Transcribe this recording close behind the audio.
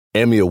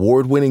Emmy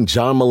award-winning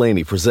John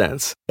Mulaney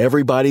presents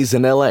Everybody's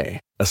in L.A.,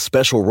 a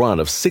special run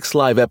of 6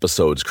 live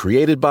episodes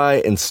created by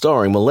and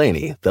starring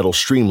Mulaney that'll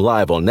stream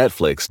live on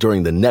Netflix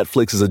during the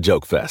Netflix is a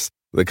Joke Fest.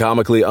 The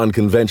comically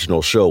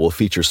unconventional show will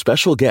feature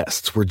special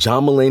guests where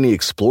John Mulaney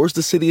explores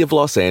the city of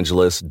Los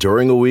Angeles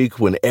during a week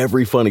when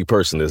every funny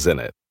person is in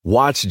it.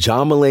 Watch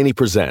John Mulaney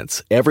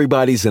Presents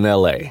Everybody's in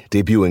L.A.,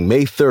 debuting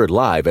May 3rd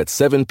live at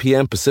 7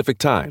 p.m. Pacific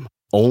Time,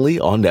 only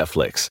on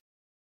Netflix.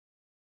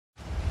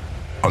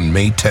 On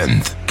May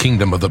 10th,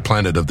 Kingdom of the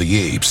Planet of the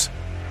Apes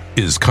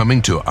is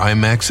coming to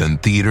IMAX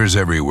and theaters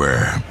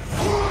everywhere.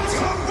 What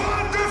a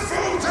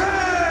wonderful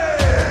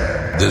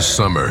day! This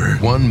summer,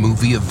 one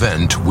movie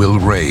event will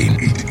reign.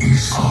 It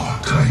is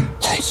our time.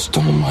 They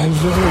stole my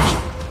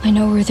village. I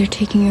know where they're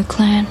taking your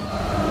clan.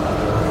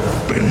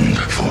 Bend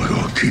for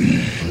your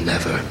king.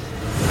 Never.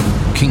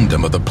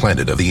 Kingdom of the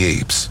Planet of the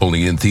Apes.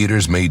 Only in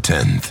theaters May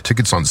 10th.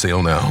 Tickets on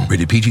sale now.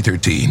 Rated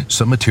PG-13.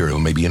 Some material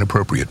may be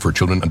inappropriate for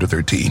children under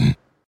 13.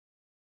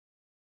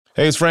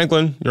 Hey, it's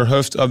Franklin, your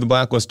host of the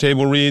Blacklist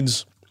Table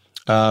Reads.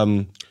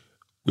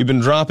 We've been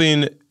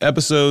dropping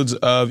episodes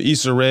of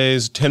Issa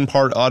Rae's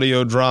 10-part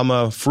audio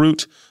drama,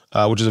 Fruit,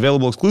 which is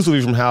available exclusively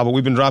from Hal, but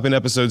we've been dropping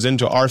episodes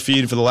into our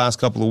feed for the last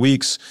couple of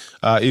weeks.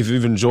 If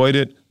you've enjoyed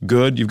it,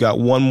 good. You've got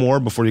one more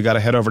before you got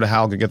to head over to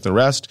Hal to get the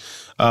rest.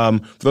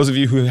 For those of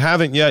you who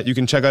haven't yet, you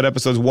can check out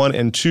episodes 1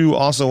 and 2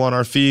 also on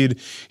our feed.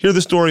 Hear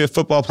the story of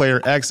football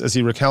player X as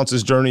he recounts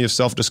his journey of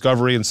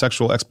self-discovery and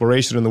sexual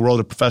exploration in the world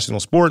of professional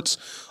sports.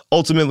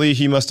 Ultimately,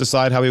 he must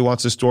decide how he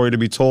wants his story to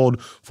be told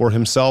for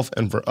himself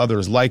and for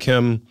others like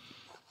him.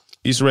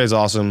 Issa Rae is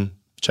awesome.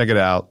 Check it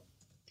out.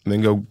 And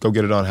then go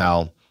get it on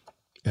Hal.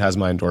 It has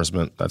my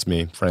endorsement. That's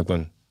me,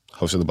 Franklin,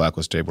 host of the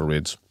Blacklist Table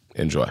Reads.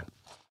 Enjoy.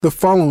 The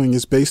following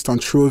is based on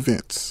true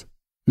events.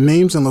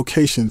 Names and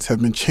locations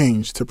have been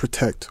changed to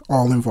protect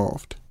all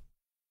involved.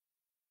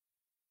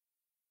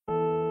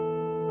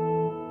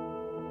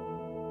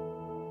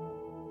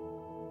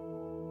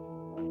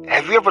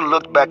 Have you ever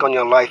looked back on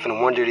your life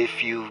and wondered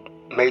if you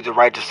made the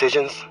right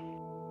decisions?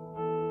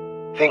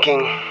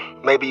 Thinking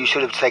maybe you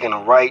should have taken a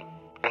right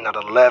and not a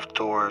left,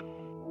 or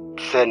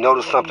said no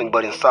to something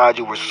but inside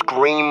you were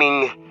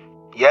screaming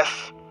yes?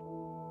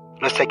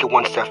 Let's take it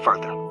one step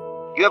further.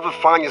 You ever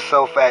find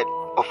yourself at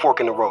a fork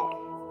in the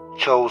road?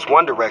 Chose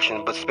one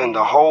direction but spend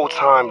the whole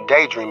time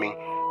daydreaming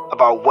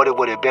about what it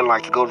would have been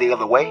like to go the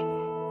other way?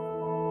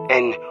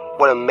 And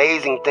what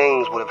amazing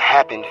things would have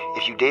happened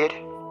if you did?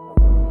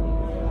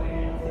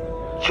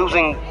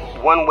 Choosing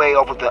one way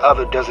over the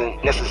other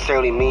doesn't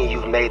necessarily mean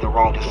you've made the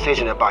wrong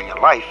decision about your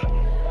life.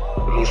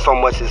 I mean, so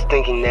much as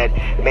thinking that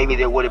maybe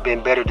there would have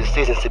been better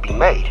decisions to be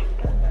made.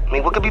 I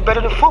mean, what could be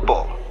better than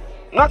football?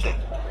 Nothing.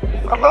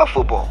 I love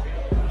football,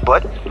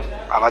 but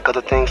I like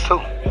other things too.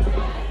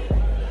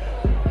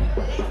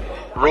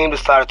 Reem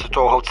decided to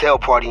throw a hotel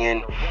party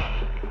and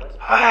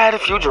I had a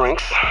few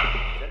drinks.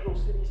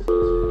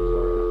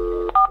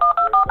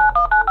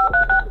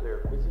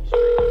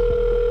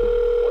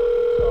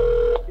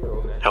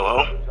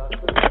 Hello?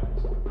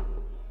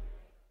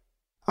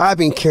 I've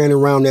been carrying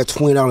around that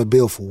 $20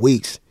 bill for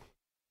weeks.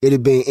 It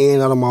had been in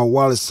and out of my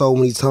wallet so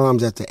many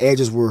times that the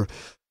edges were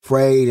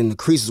frayed and the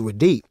creases were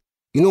deep.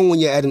 You know when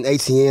you're at an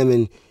ATM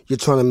and you're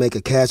trying to make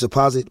a cash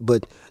deposit,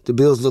 but the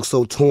bills look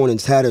so torn and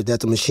tattered that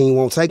the machine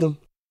won't take them?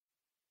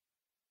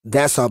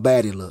 That's how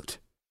bad it looked.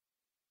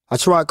 I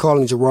tried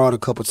calling Gerard a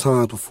couple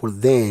times before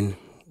then,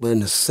 but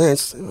in a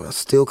sense, I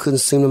still couldn't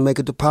seem to make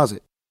a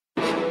deposit.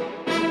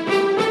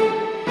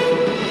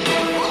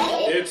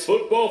 It's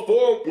Football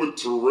 4 with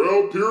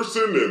Terrell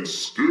Pearson and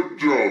Skip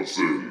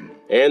Johnson.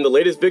 And the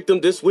latest victim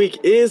this week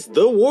is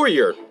the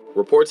Warrior.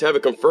 Reports have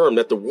it confirmed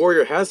that the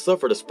Warrior has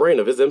suffered a sprain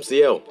of his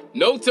MCL.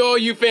 Note to all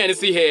you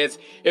fantasy heads,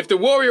 if the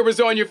Warrior was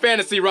on your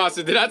fantasy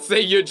roster, then I'd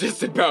say you're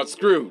just about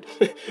screwed.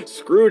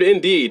 Screwed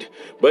indeed.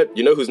 But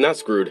you know who's not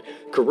screwed?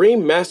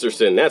 Kareem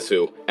Masterson, that's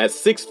who. At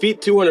 6 feet,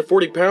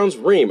 240 pounds,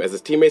 Reem, as his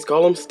teammates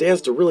call him,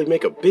 stands to really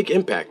make a big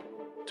impact.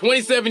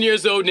 27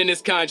 years old and in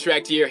his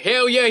contract year.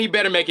 Hell yeah, he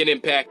better make an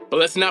impact. But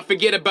let's not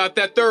forget about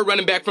that third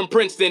running back from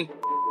Princeton.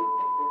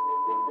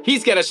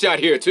 He's got a shot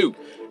here, too.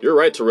 You're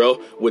right, Terrell.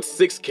 With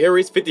 6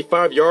 carries,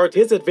 55 yards,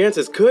 his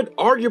advances could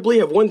arguably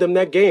have won them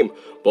that game.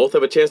 Both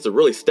have a chance to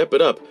really step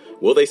it up.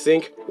 Will they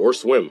sink or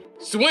swim?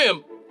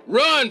 Swim?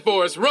 Run,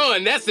 Forrest,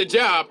 run. That's the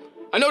job.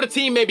 I know the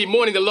team may be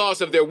mourning the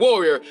loss of their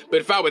Warrior, but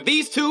if I were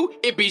these two,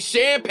 it'd be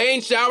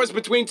champagne showers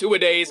between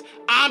two-a-days.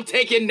 I'm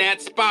taking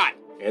that spot.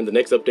 And the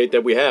next update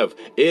that we have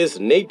is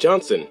Nate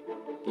Johnson.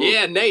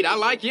 Yeah, Nate, I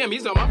like him.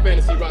 He's on my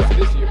fantasy roster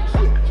this year for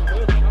sure.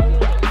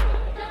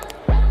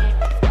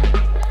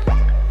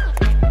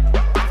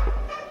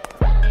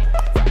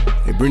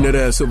 Hey, bring that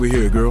ass over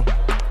here, girl.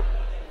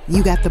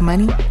 You got the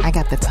money, I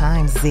got the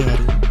time,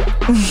 Zeddy.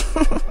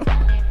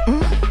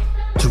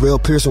 Terrell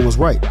Pearson was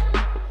right.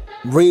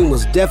 Reem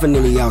was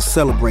definitely out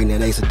celebrating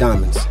that ace of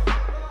diamonds.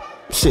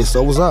 Shit,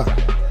 so was I.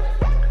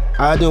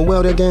 I done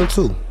well that game,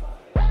 too.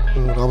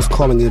 I was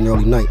calling it an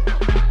early night.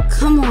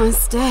 Come on,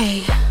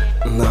 stay.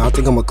 Nah, I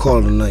think I'm gonna call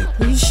it a night.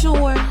 You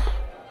sure?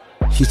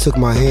 She took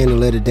my hand and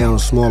let it down the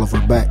small of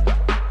her back.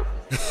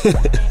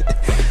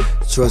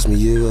 Trust me,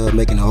 you're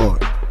making it hard,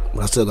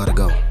 but I still gotta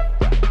go.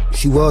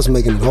 She was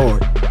making it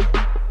hard,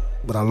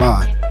 but I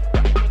lied.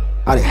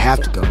 I didn't have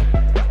to go.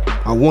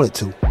 I wanted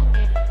to.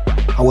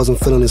 I wasn't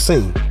feeling the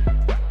same.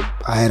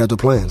 I had other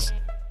plans.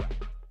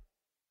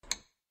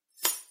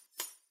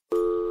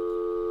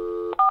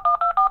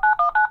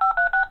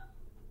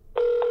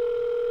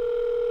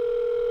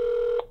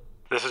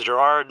 This is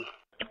Gerard.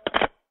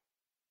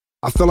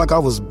 I felt like I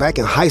was back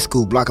in high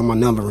school blocking my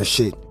number and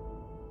shit.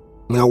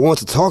 I mean, I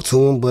wanted to talk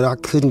to him, but I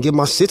couldn't get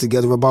my shit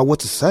together about what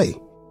to say.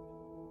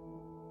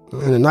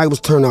 And the night was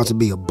turned out to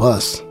be a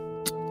bust.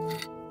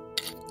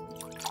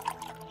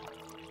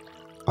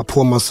 I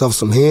poured myself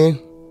some hen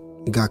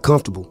and got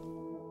comfortable.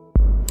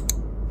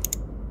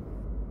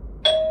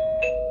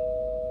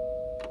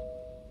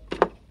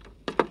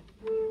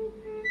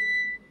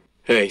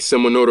 Hey,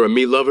 someone order a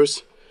meat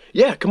lovers?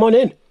 Yeah, come on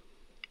in.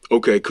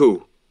 Okay,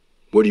 cool.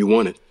 What do you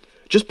want it?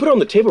 Just put it on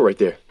the table right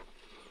there.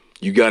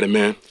 You got it,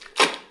 man.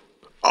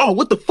 Oh,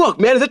 what the fuck,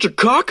 man? Is that your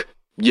cock?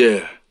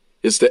 Yeah,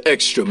 it's the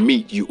extra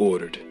meat you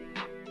ordered.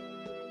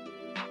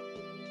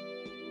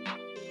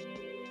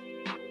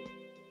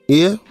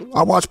 Yeah,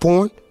 I watch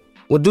porn.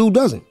 What dude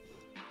doesn't?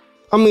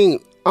 I mean,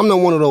 I'm not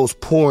one of those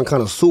porn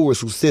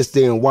connoisseurs who sits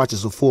there and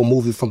watches a full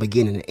movie from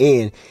beginning to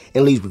end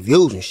and leaves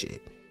reviews and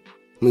shit.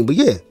 I mean, but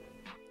yeah,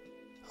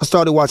 I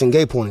started watching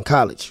gay porn in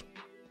college.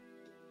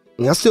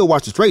 I mean, I still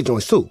watch the straight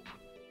joints too.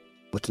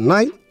 But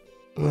tonight,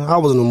 I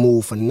was in the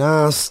mood for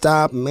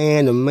non-stop,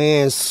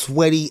 man-to-man,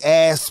 sweaty,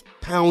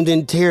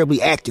 ass-pounding,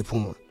 terribly active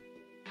porn.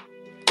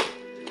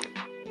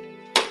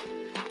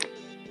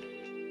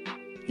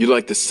 You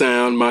like the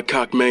sound my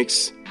cock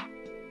makes?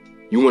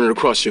 You want it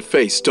across your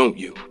face, don't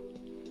you?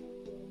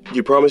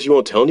 You promise you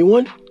won't tell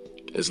anyone?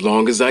 As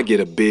long as I get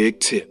a big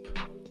tip.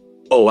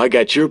 Oh, I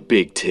got your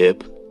big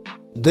tip.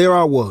 There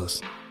I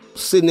was,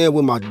 sitting there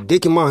with my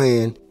dick in my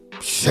hand,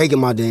 shaking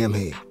my damn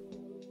head.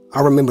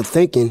 I remember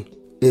thinking,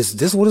 is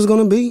this what it's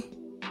gonna be?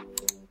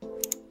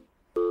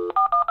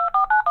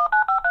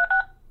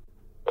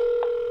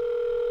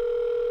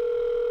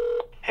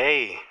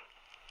 Hey,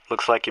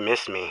 looks like you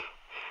missed me.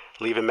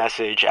 Leave a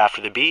message after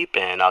the beep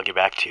and I'll get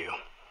back to you.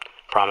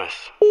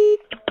 Promise.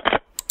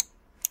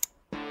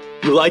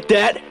 You like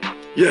that?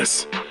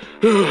 Yes.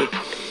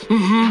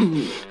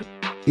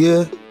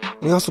 Yeah, I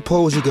mean, I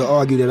suppose you could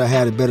argue that I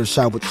had a better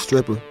shot with the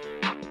stripper.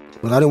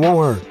 But I didn't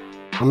want her.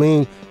 I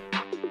mean,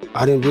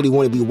 I didn't really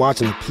want to be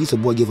watching a pizza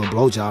boy give a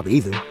blowjob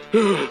either.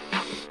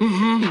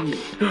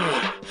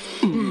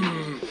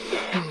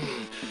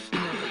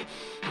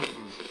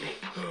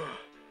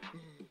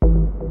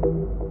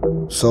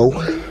 So,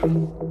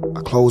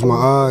 I closed my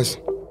eyes,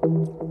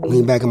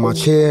 leaned back in my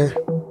chair,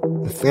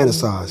 and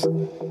fantasized.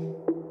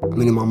 I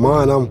mean, in my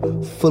mind,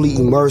 I'm fully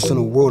immersed in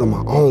a world of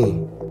my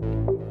own.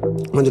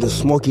 Under the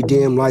smoky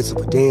damn lights of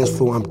a dance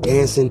floor, I'm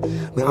dancing.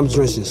 Man, I'm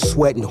drenched in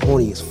sweat and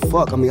horny as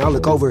fuck. I mean, I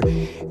look over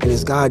and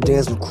this guy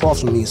dancing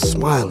across from me is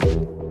smiling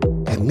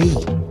at me.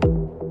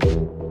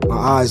 My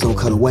eyes don't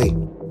cut away.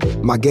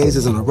 My gaze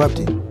is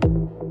uninterrupted.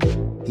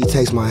 He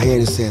takes my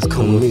hand and says,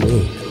 "Come with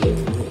me."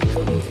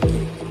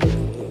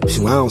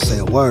 Shoot, I don't say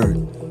a word.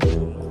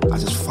 I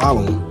just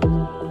follow him.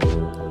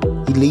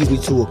 He leads me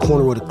to a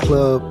corner of the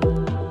club,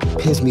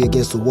 pins me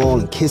against the wall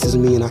and kisses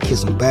me, and I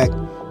kiss him back.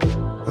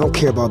 I don't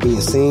care about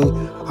being seen.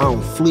 I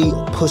don't flee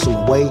or push him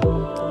away.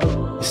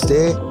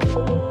 Instead,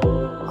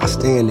 I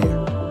stand there.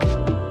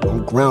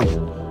 I'm grounded.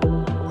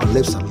 Our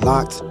lips are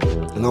locked,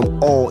 and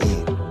I'm all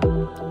in.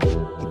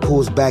 He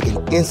pulls back,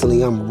 and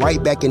instantly I'm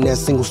right back in that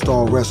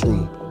single-star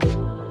restroom.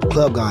 The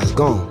club guy is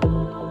gone,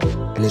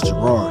 and it's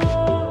Gerard.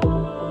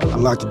 I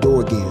lock the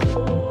door again.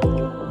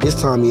 This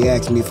time he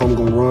asks me if I'm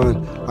gonna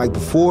run like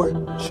before.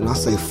 Should I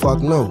say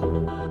fuck no?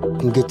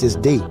 Come get this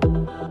D.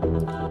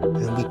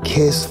 And we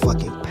kiss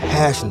fucking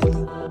passionately.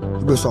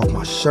 He rips off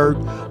my shirt,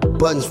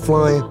 buttons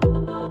flying.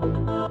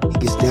 He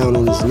gets down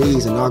on his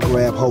knees and I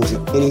grab hold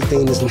of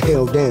anything that's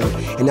nailed down.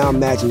 And I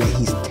imagine that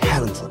he's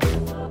talented.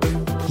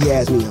 He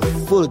has me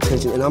in full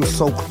attention and I'm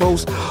so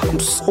close. I'm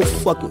so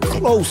fucking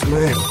close,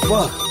 man.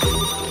 Fuck.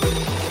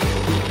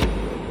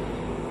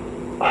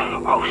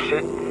 Oh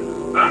shit.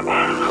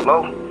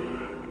 Hello?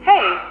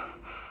 Hey,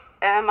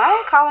 am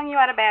I calling you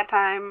at a bad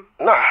time?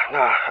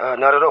 Nah,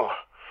 not at all.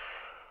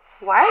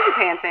 Why are you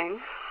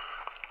panting?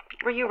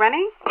 Were you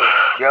running?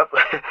 Yep,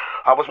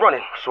 I was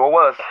running, so I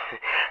was.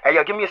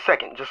 Hey, give me a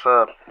second, just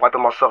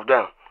wiping myself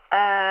down.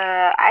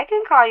 I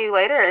can call you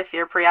later if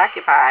you're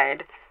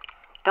preoccupied.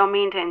 Don't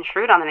mean to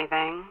intrude on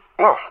anything.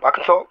 No, I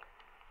can talk.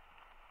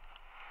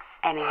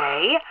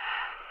 Anyway,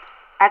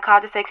 I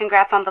called to say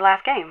congrats on the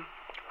last game.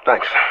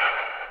 Thanks.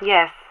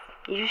 Yes,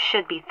 you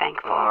should be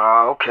thankful.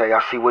 Okay,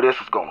 I see where this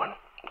is going.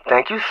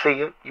 Thank you,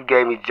 Sia. You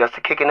gave me just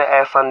the kick in the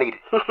ass I needed.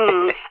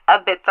 A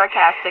bit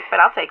sarcastic, but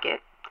I'll take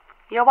it.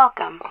 You're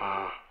welcome.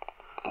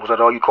 Was that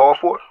all you called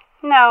for?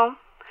 No.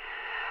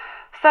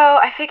 So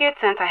I figured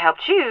since I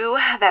helped you,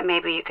 that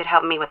maybe you could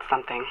help me with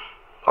something.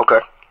 Okay.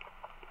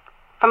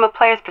 From a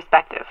player's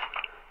perspective,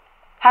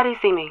 how do you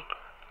see me?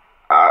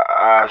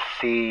 I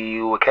see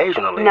you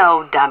occasionally.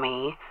 No,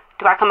 dummy.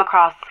 Do I come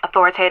across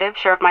authoritative,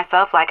 sure of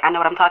myself, like I know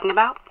what I'm talking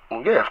about?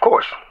 Well, yeah, of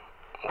course.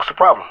 What's the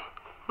problem?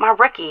 My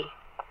rookie.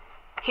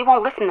 He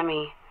won't listen to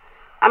me.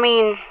 I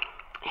mean,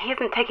 he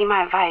isn't taking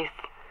my advice.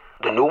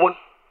 The new one?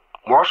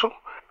 Marshall?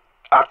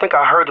 I think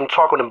I heard them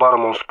talking about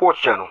him on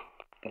Sports Channel.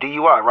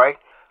 DUI, right?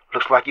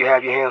 Looks like you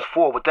have your hands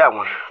full with that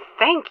one.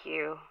 Thank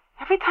you.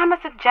 Every time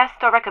I suggest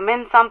or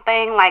recommend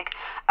something like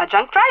a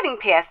drunk driving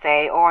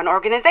PSA or an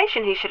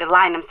organization he should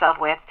align himself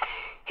with,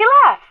 he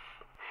laughs.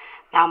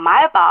 Now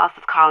my boss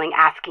is calling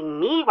asking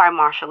me why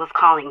Marshall is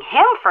calling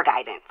him for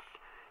guidance.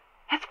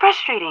 It's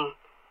frustrating.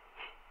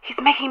 He's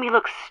making me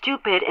look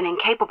stupid and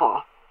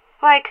incapable.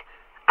 Like,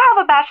 I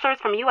have a bachelor's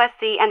from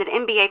USC and an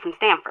MBA from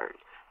Stanford.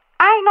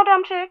 I ain't no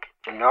dumb chick.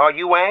 No,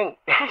 you ain't.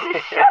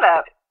 Shut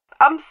up.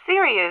 I'm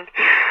serious.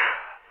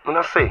 And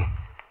I see.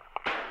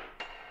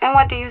 And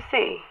what do you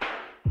see?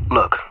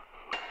 Look,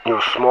 you're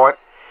a smart,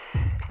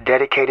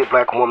 dedicated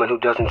black woman who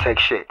doesn't take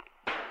shit.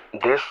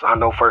 This I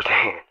know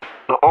firsthand.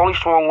 The only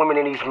strong women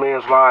in these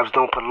men's lives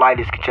don't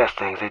politely suggest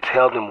things. They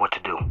tell them what to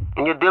do.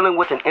 And you're dealing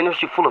with an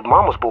industry full of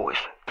mama's boys.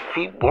 If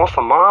he wants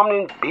a mom,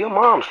 then be a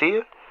mom, see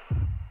it?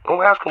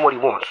 Don't ask him what he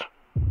wants.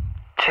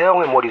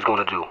 Tell him what he's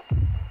gonna do.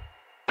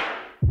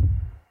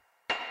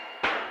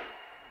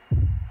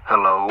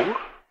 Hello?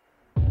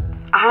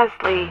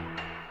 Honestly,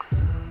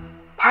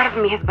 part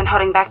of me has been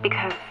holding back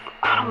because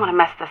I don't want to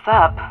mess this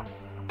up.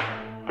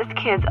 This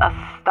kid's a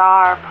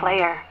star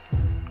player.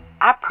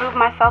 I proved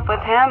myself with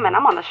him, and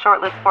I'm on the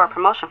short list for a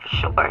promotion for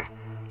sure.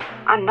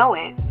 I know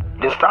it.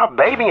 Then stop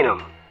babying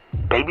him.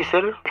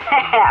 Babysitter?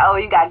 Oh,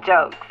 you got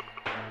jokes.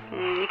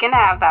 You can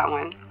have that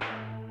one.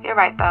 You're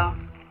right, though.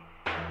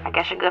 I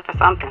guess you're good for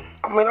something.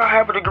 I mean, I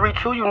have a degree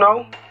too, you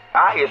know.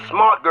 I is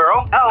smart,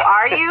 girl. Oh,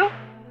 are you?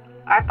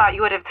 I thought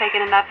you would have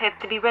taken enough hits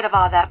to be rid of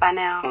all that by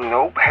now.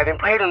 Nope, haven't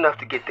played enough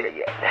to get there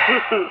yet.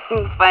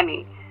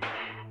 Funny.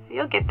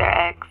 You'll get there,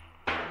 X.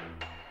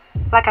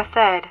 Like I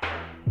said,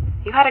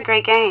 you had a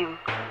great game.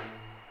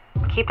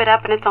 Keep it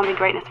up and it's only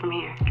greatness from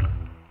here.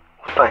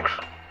 Well, thanks.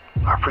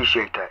 I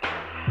appreciate that.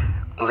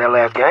 Well, that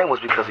last game was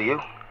because of you.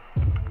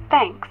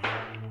 Thanks.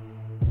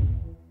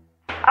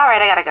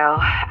 Alright, I gotta go.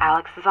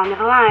 Alex is on the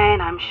other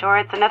line. I'm sure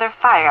it's another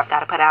fire I've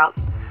gotta put out.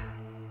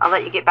 I'll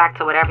let you get back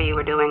to whatever you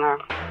were doing or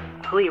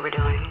who you were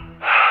doing.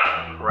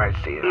 Right,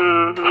 Sia.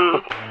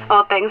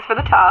 Well, thanks for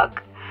the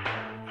talk.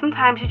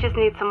 Sometimes you just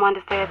need someone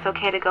to say it's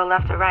okay to go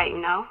left or right, you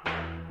know?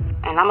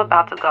 And I'm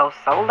about to go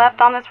so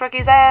left on this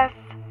rookie's ass,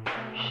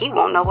 he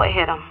won't know what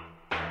hit him.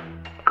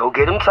 Go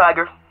get him,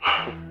 Tiger.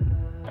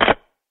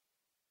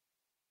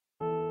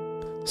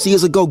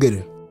 Sia's a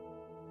go-getter.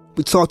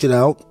 We talked it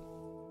out,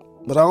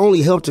 but I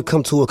only helped her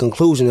come to a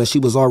conclusion that she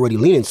was already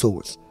leaning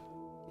towards.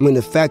 I mean,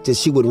 the fact that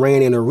she would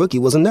rein in her rookie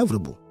was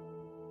inevitable.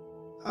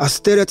 I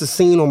stared at the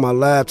scene on my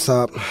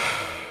laptop.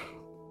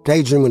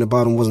 Daydreaming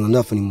about him wasn't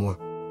enough anymore.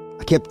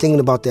 I kept thinking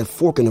about that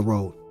fork in the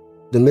road,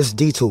 the missed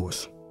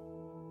detours.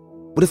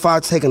 What if I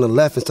had taken a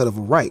left instead of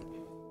a right?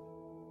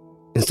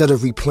 Instead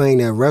of replaying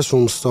that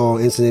restroom stall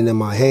incident in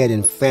my head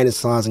and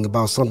fantasizing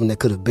about something that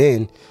could have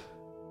been,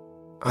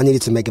 I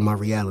needed to make it my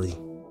reality.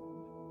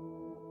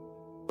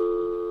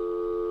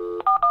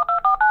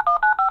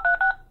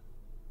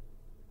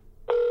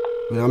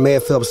 I mean, I may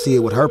have helped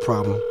Sia with her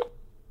problem,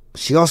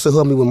 but she also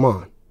helped me with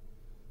mine.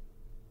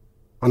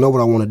 I know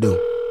what I want to do.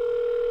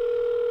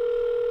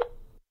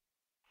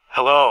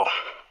 Hello?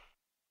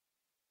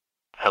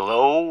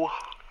 Hello?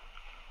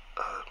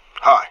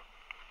 Hi.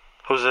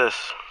 Who's this?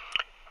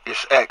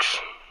 It's X.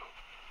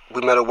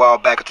 We met a while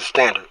back at the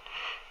Standard.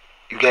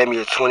 You gave me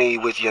a 20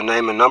 with your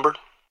name and number?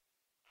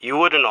 You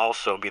wouldn't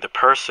also be the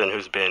person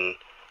who's been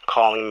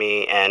calling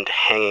me and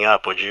hanging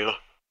up, would you?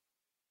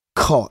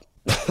 Caught.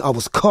 I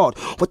was caught.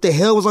 What the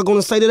hell was I going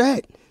to say to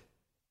that?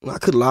 I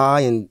could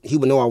lie and he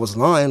would know I was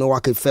lying, or I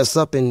could fess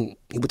up and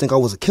he would think I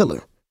was a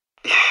killer.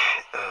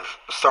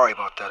 Sorry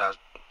about that.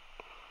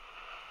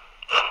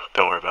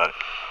 Don't worry about it.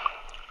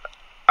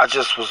 I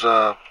just was,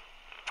 For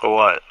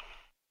what?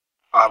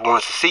 I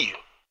wanted to see you.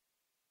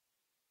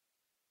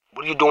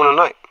 What are you doing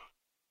tonight?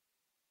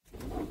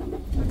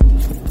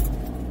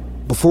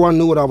 Before I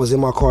knew it, I was in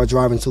my car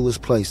driving to his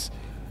place.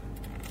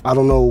 I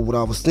don't know what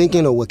I was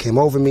thinking or what came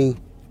over me.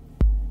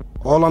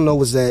 All I know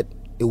was that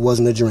it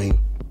wasn't a dream.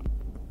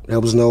 There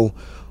was no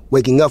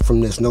waking up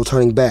from this, no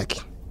turning back.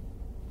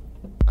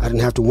 I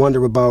didn't have to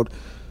wonder about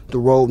the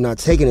road not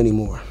taken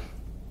anymore.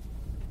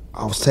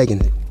 I was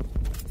taking it.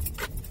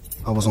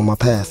 I was on my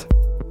path.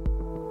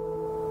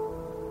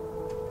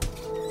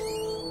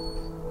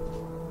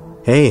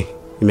 Hey,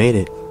 you made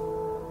it.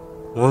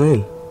 Come on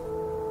in.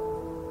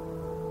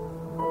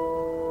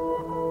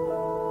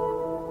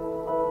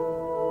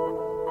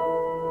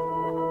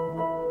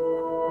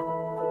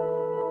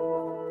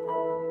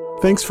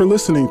 Thanks for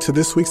listening to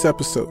this week's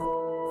episode.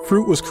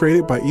 Fruit was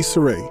created by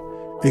Issa Rae,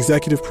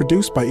 executive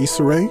produced by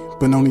Issa Rae,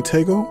 Benoni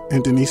Tego,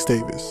 and Denise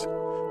Davis.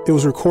 It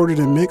was recorded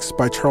and mixed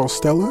by Charles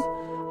Stella,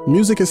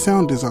 music and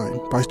sound design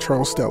by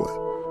Charles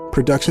Stella,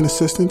 production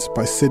assistance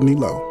by Sydney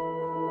Lowe.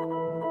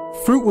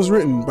 Fruit was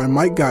written by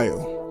Mike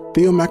Gaio,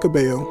 Theo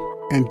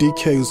Macabeo, and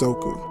DK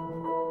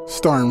Zoku.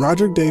 starring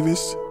Roderick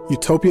Davis,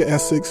 Utopia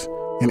Essex,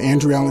 and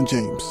Andrew Allen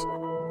James,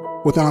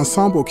 with an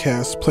ensemble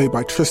cast played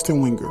by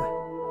Tristan Winger,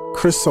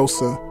 Chris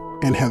Sosa,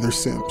 and Heather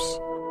Sims.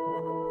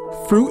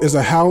 Fruit is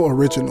a Howl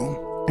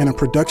original and a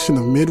production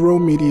of Mid-Row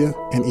Media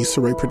and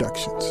Issa Rae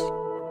Productions.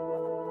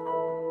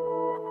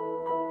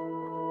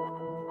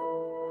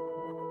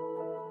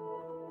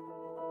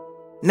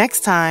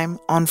 Next time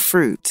on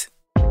Fruit.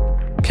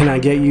 Can I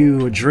get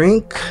you a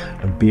drink,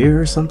 a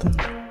beer or something?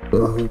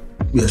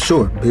 Yeah,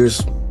 sure.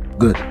 Beer's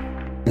good.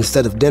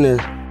 Instead of dinner,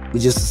 we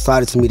just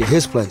decided to meet at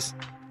his place.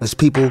 Less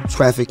people,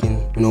 traffic,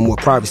 and, more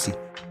privacy.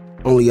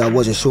 Only I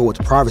wasn't sure what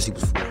the privacy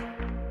was for.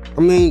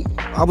 I mean,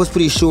 I was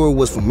pretty sure it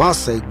was for my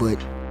sake,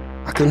 but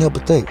I couldn't help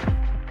but think.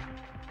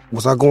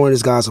 Was I going to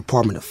this guy's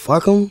apartment to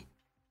fuck him?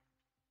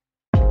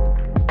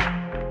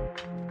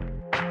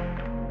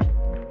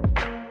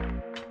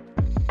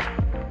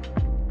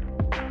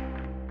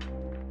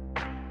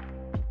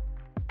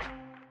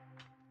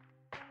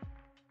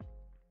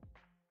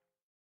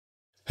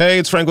 Hey,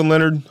 it's Franklin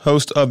Leonard,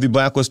 host of the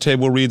Blacklist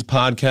Table Reads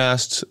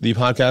podcast, the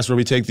podcast where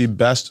we take the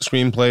best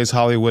screenplays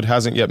Hollywood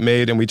hasn't yet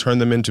made and we turn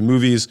them into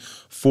movies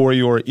for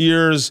your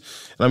ears.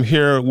 And I'm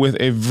here with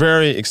a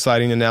very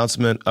exciting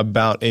announcement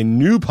about a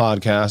new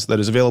podcast that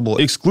is available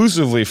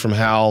exclusively from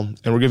Howl,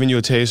 and we're giving you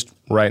a taste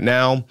right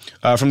now.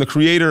 From the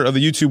creator of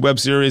the YouTube web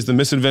series, The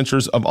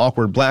Misadventures of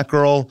Awkward Black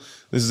Girl.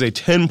 This is a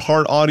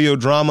 10-part audio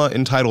drama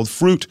entitled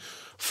Fruit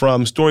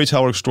from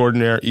storyteller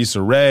extraordinaire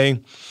Issa Rae.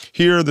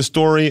 Hear the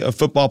story of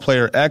football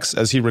player X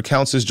as he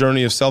recounts his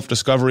journey of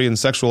self-discovery and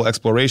sexual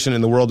exploration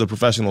in the world of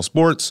professional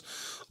sports.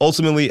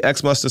 Ultimately,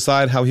 X must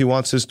decide how he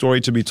wants his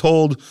story to be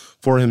told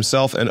for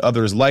himself and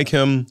others like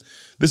him.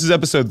 This is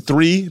episode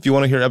 3. If you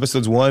want to hear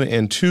episodes 1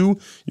 and 2,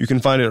 you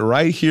can find it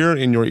right here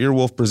in your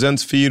Earwolf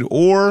Presents feed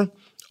or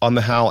on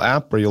the Howl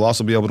app, where you'll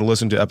also be able to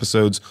listen to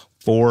episodes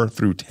 4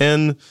 through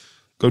 10.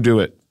 Go do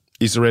it.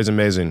 Issa Rae's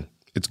amazing.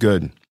 It's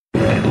good.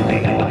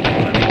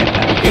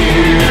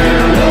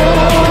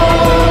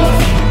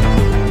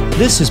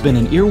 This has been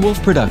an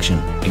Earwolf production,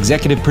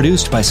 executive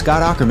produced by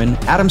Scott Aukerman,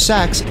 Adam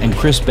Sachs, and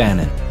Chris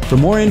Bannon. For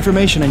more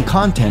information and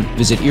content,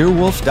 visit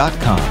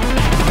earwolf.com.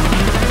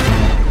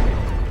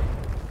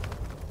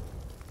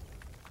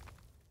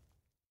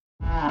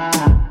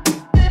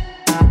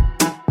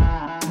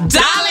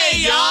 Dale,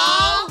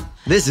 y'all!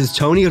 This is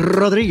Tony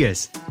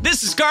Rodriguez.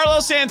 This is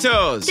Carlos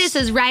Santos. This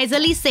is Riza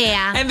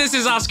Licea. And this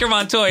is Oscar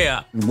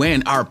Montoya.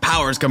 When our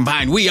powers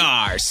combine, we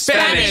are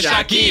Spanish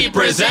Aquí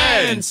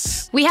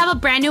Presents. We have a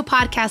brand new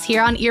podcast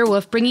here on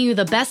Earwolf, bringing you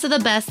the best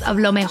of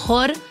lo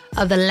mejor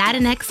of the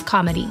Latinx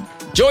comedy.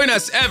 Join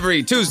us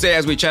every Tuesday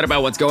as we chat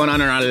about what's going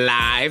on in our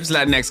lives,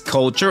 Latinx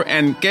culture,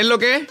 and ¿qué es lo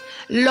que?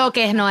 Lo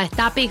que nos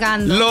está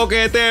picando. Lo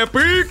que te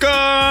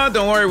pica.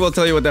 Don't worry, we'll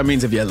tell you what that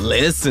means if you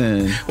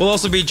listen. We'll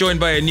also be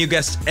joined by a new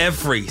guest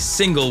every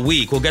single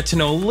week. We'll get to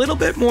know a little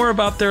bit more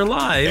about their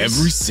lives.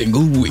 Every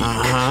single week.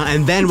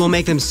 And then we'll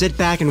make them sit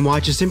back and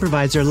watch us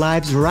improvise their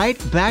lives right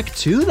back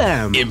to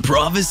them.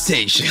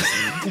 Improvisation.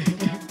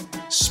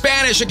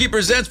 Spanish Aquí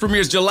Presents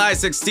premieres July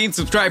 16th.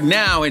 Subscribe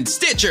now in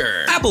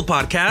Stitcher, Apple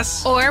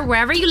Podcasts, or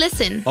wherever you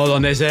listen. O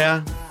donde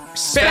sea.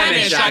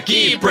 Spanish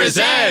Aquí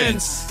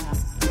Presents.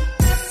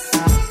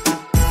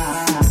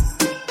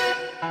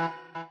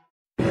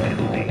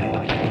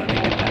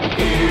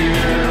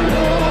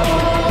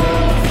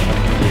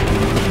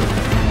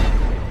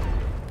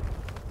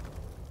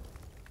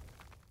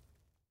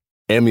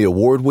 Emmy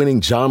award-winning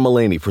John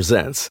Mulaney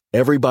presents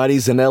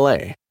Everybody's in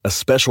L.A., a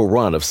special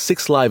run of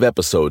 6 live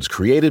episodes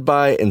created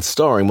by and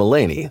starring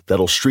Mulaney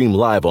that'll stream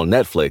live on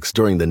Netflix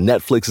during the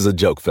Netflix is a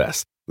Joke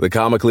Fest. The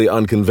comically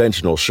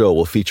unconventional show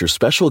will feature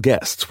special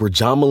guests where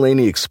John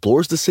Mulaney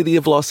explores the city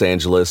of Los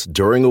Angeles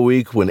during a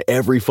week when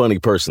every funny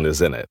person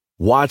is in it.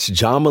 Watch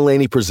John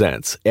Mulaney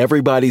Presents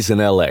Everybody's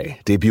in L.A.,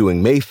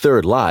 debuting May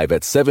 3rd live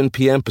at 7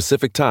 p.m.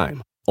 Pacific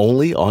Time,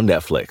 only on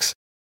Netflix.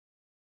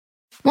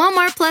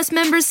 Walmart Plus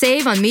members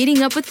save on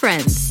meeting up with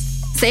friends.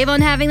 Save on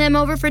having them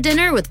over for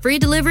dinner with free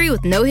delivery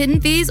with no hidden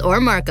fees or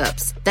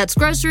markups. That's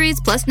groceries,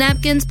 plus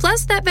napkins,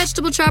 plus that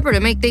vegetable chopper to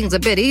make things a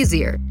bit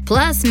easier.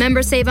 Plus,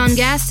 members save on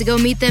gas to go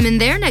meet them in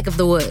their neck of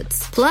the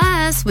woods.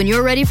 Plus, when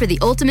you're ready for the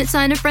ultimate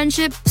sign of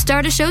friendship,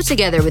 start a show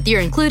together with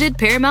your included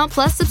Paramount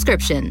Plus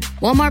subscription.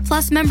 Walmart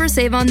Plus members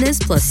save on this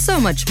plus so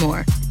much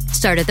more.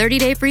 Start a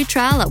 30-day free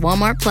trial at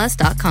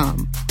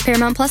walmartplus.com.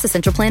 Paramount Plus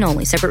Essential Plan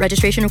only. Separate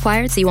registration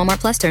required. See Walmart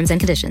Plus terms and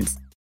conditions.